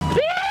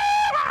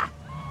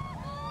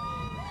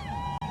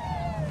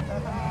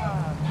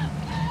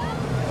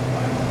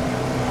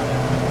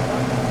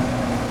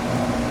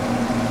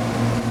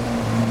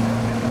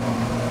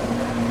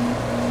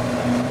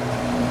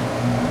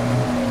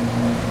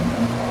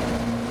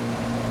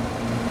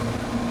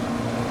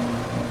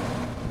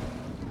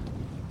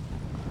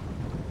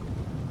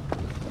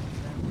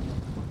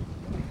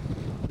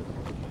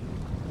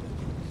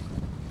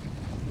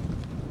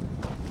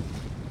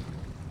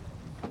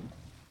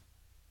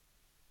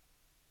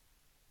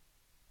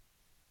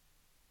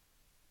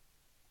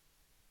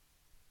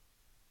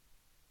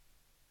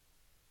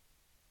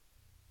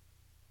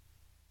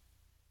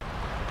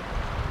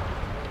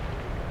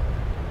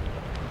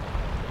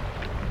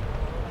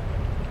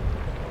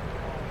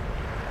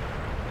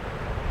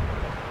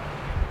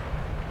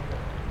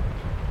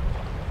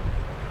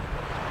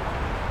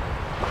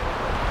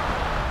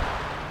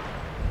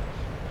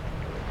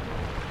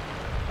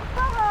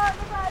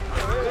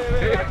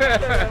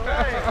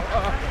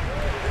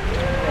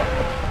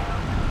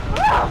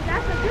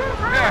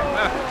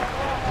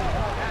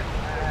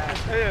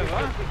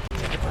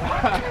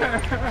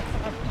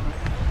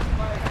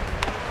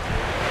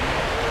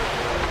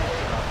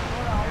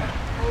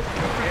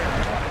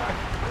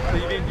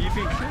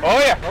Oh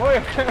yeah. Oh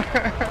yeah.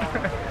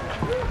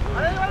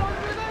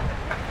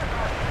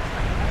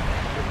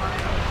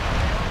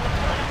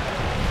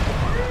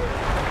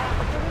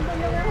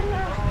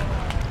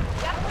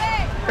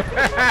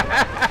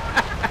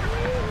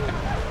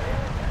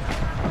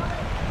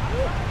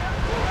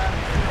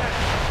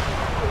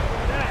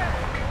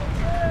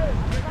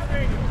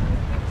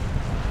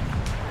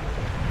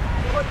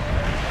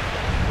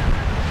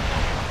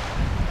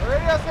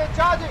 Radio say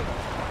charging.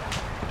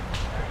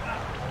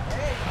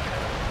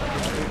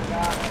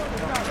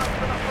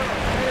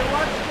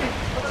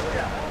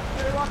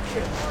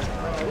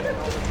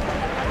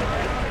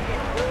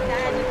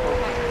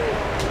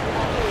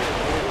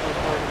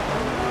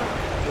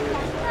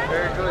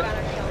 Very good.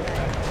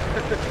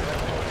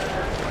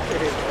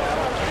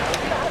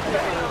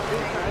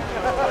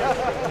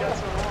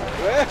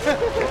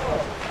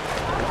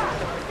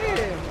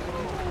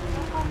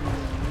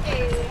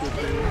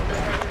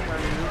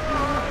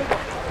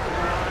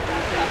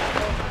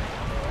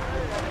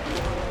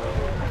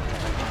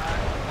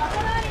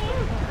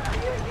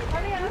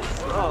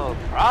 Oh,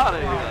 proud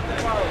of you.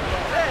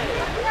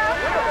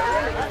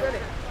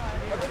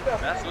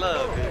 That's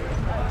love, dude.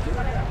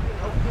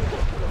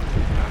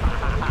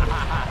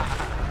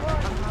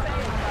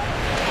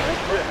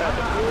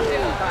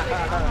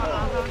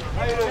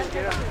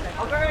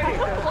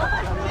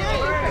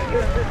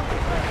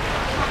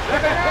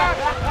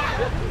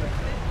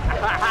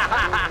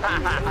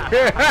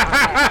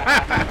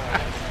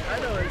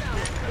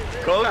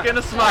 Coke and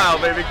a smile,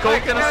 baby.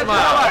 Coke and a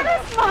smile.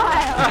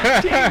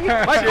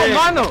 Michael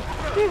Mano,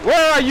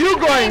 where are you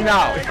going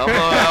now? Come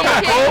on, have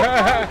a Coke.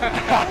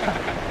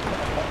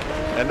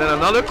 And then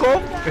another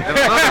Coke. And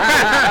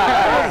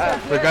another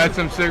Coke. We got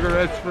some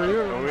cigarettes for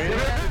you.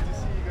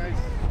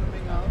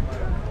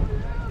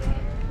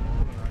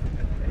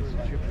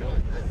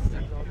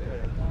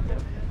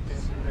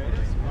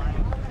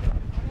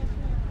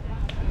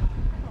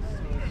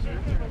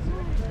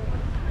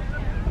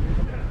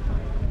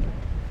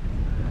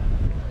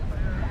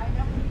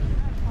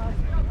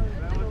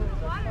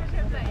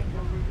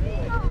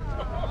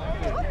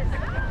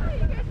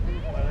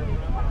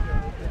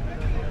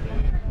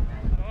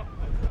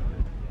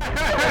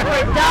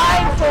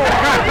 Died for.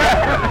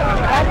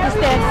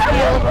 Understand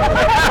skill.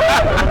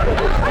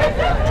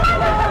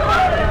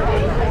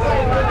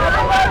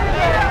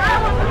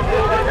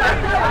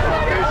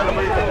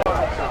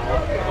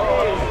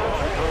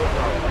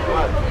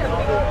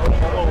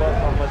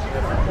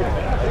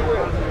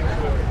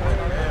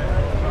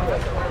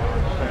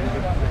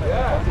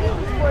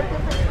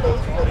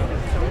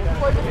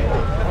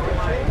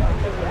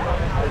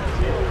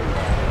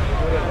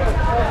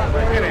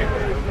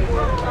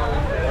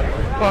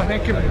 Oh,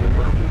 thank you.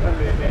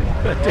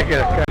 Take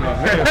it.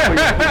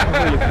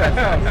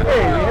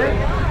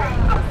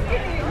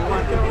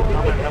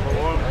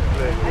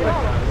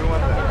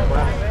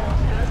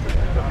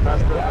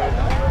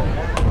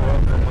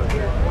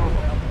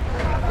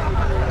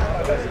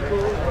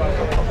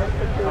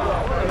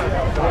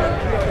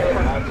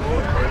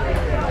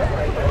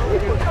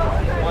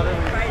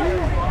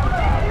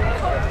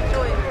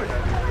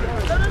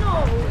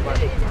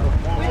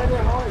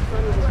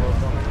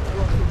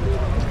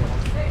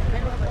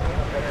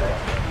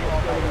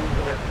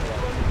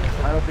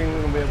 I don't think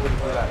we're going to be able to do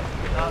that.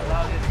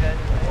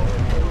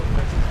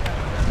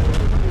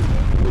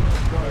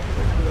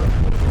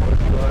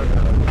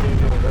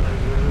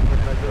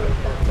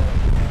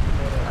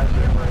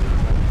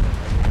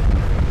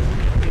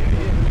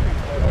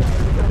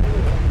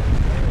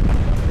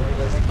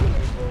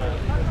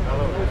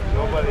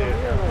 Nobody is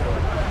here.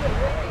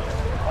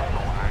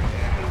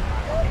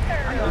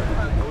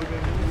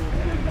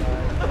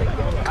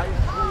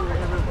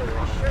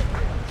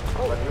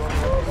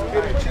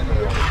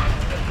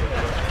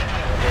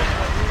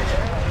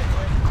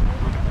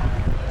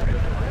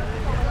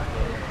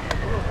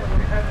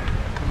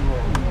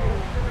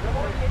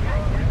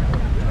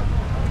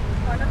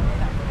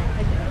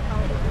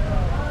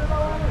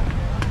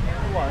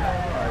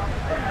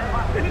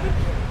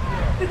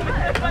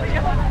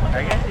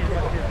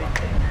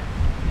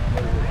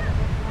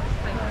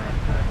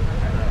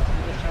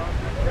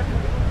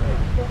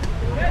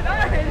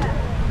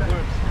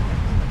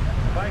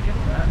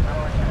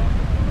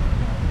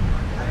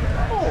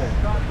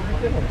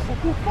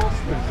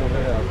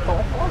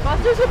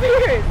 Monsters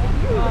appeared.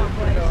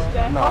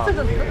 No,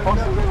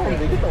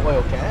 they get the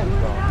oil cans,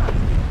 bro.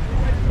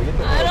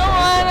 I don't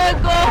want to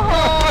go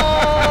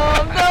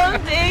home. Don't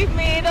take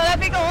me. Don't let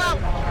me go out.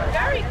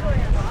 Very good.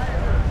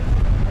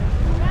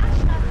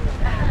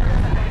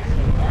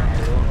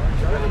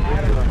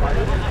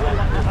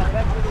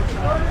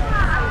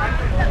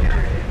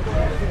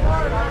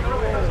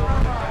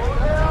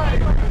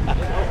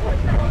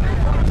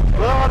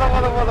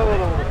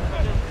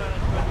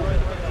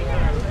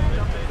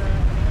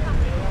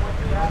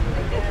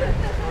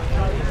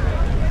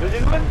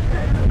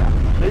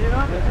 Did you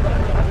know?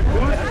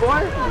 Who's the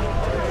boy?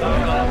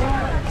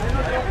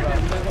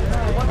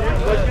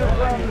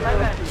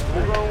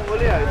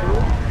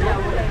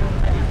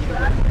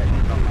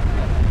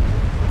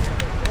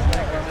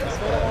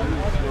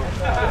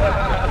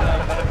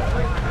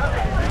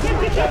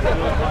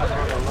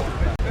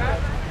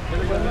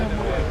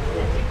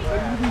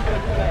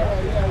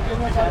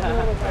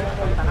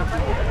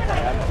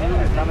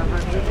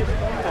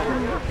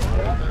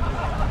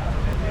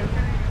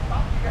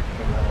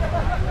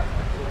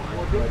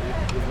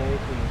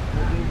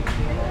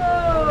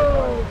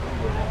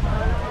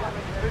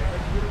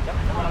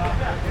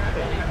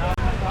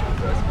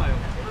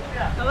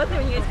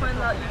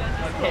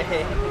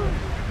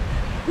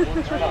 What?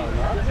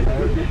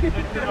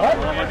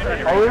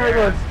 Oh, we were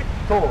going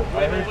cool.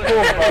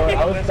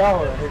 I was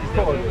down. It's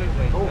cool.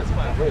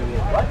 Wait,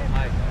 what?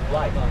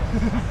 Why?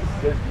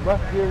 There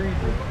must be a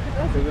reason.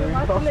 Because we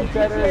crossed each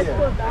other again.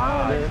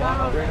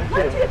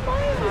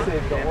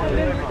 And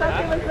then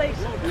Saki was like,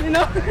 you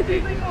know,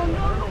 he's like, oh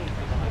no.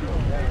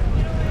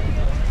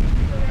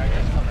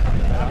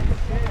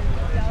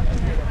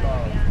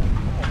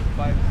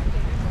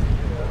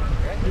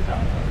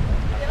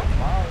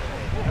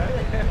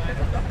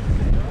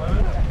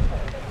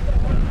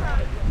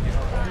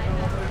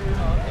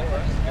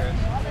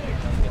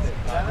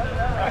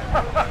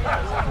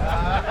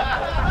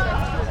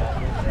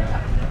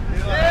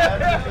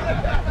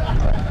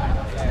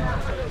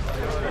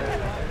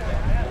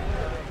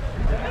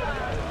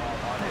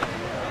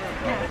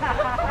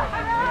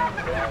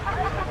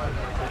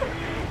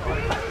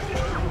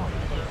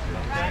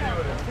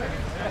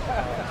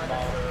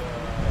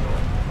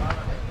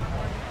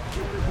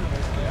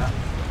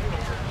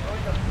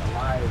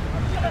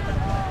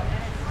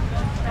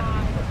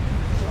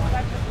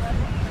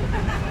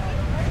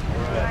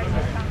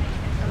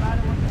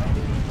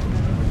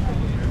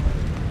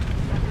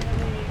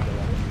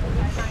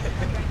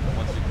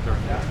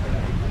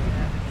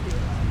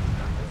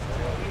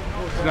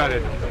 It's not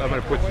it. I'm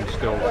going to put some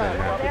stills in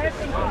there.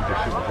 I'm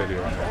just shoot the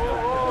video.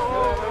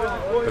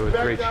 It was a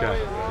great shot. It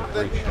was a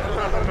great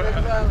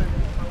shot.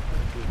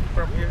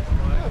 From here?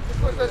 Yeah,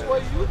 because that's why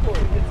you go.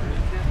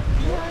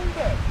 Behind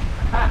that.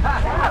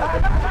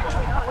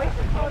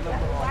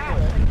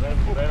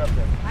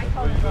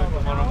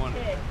 One-on-one.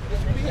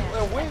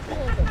 Way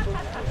behind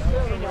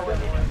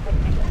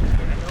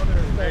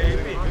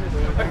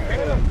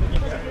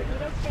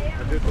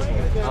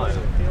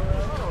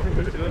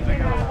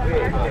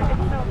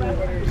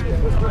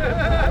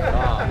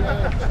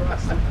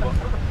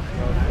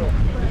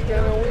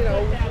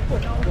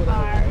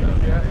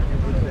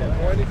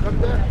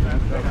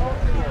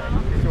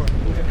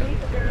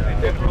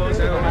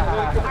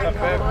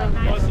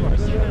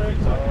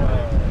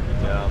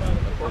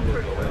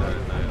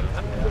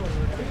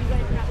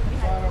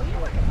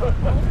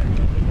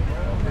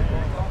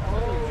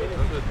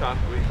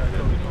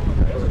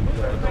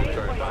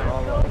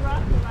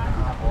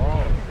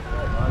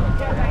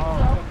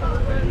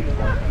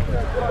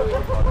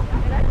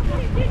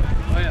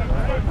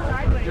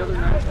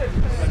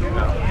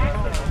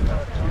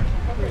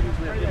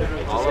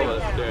All of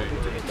us doing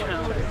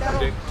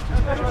 6.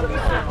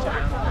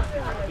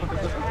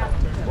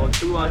 Well,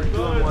 two on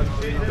one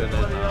sheet, and then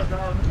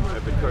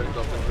if it turns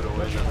up into the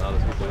wind, then other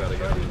people gotta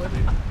get in the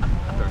sheet.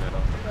 Turn it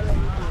off.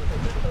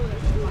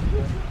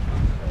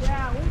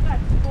 Yeah, we got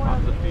 4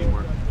 Lots of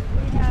teamwork.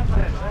 We have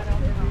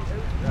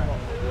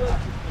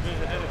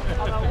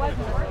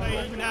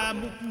Aina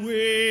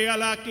mukue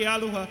ala ke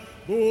aluha,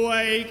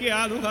 boai ke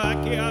aluha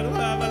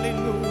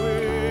valinu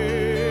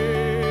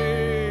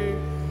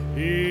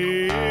e.